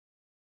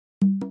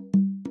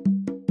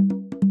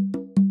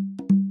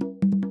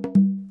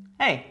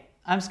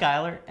I'm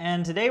Skylar,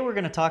 and today we're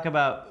going to talk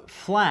about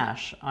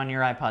Flash on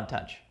your iPod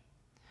Touch.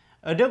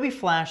 Adobe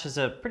Flash is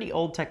a pretty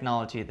old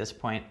technology at this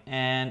point,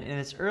 and in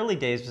its early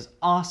days was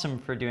awesome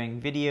for doing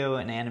video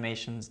and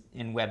animations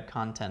in web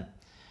content.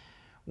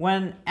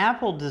 When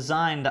Apple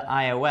designed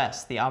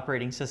iOS, the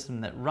operating system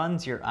that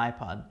runs your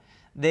iPod,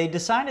 they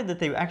decided that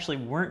they actually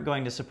weren't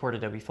going to support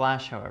Adobe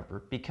Flash,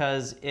 however,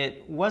 because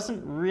it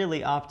wasn't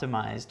really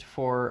optimized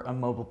for a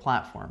mobile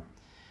platform,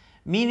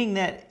 meaning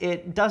that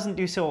it doesn't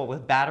do so well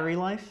with battery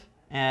life,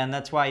 and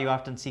that's why you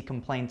often see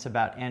complaints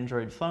about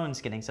Android phones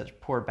getting such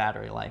poor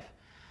battery life.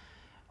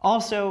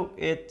 Also,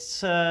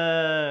 it's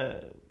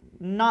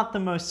not the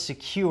most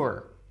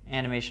secure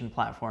animation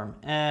platform,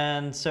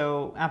 and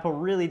so Apple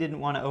really didn't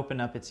want to open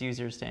up its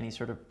users to any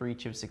sort of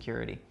breach of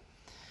security.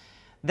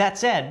 That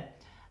said,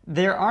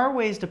 there are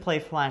ways to play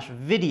Flash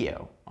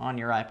video on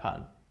your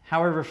iPod.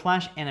 However,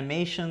 Flash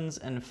animations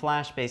and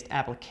Flash-based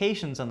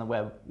applications on the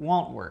web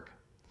won't work.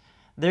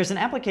 There's an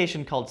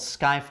application called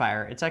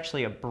Skylar. It's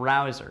actually a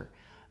browser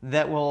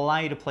that will allow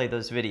you to play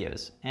those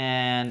videos.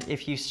 And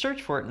if you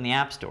search for it in the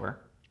App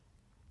Store,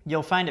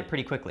 you'll find it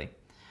pretty quickly.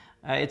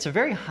 It's a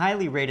very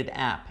highly rated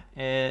app.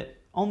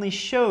 It only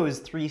shows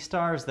 3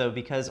 stars though,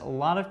 because a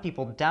lot of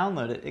people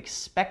download it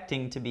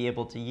expecting to be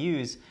able to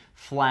use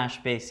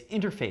Flash-based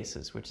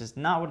interfaces, which is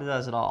not what it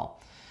does at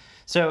all.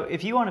 So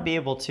if you want to be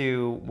able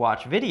to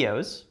watch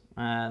videos,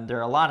 there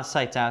are a lot of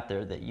sites out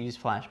there that use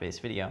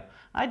Flash-based video,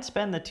 I'd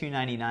spend the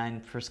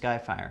 $2.99 for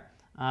Skylar.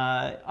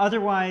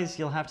 Otherwise,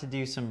 you'll have to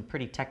do some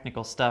pretty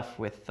technical stuff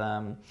with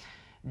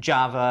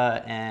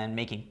Java and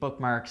making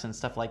bookmarks and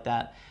stuff like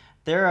that.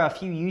 There are a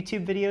few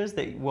YouTube videos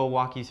that will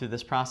walk you through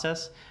this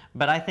process,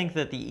 but I think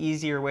that the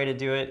easier way to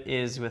do it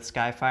is with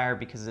Skylar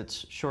because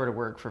it's sure to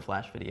work for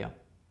Flash video.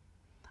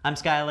 I'm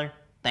Skylar.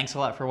 Thanks a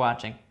lot for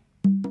watching.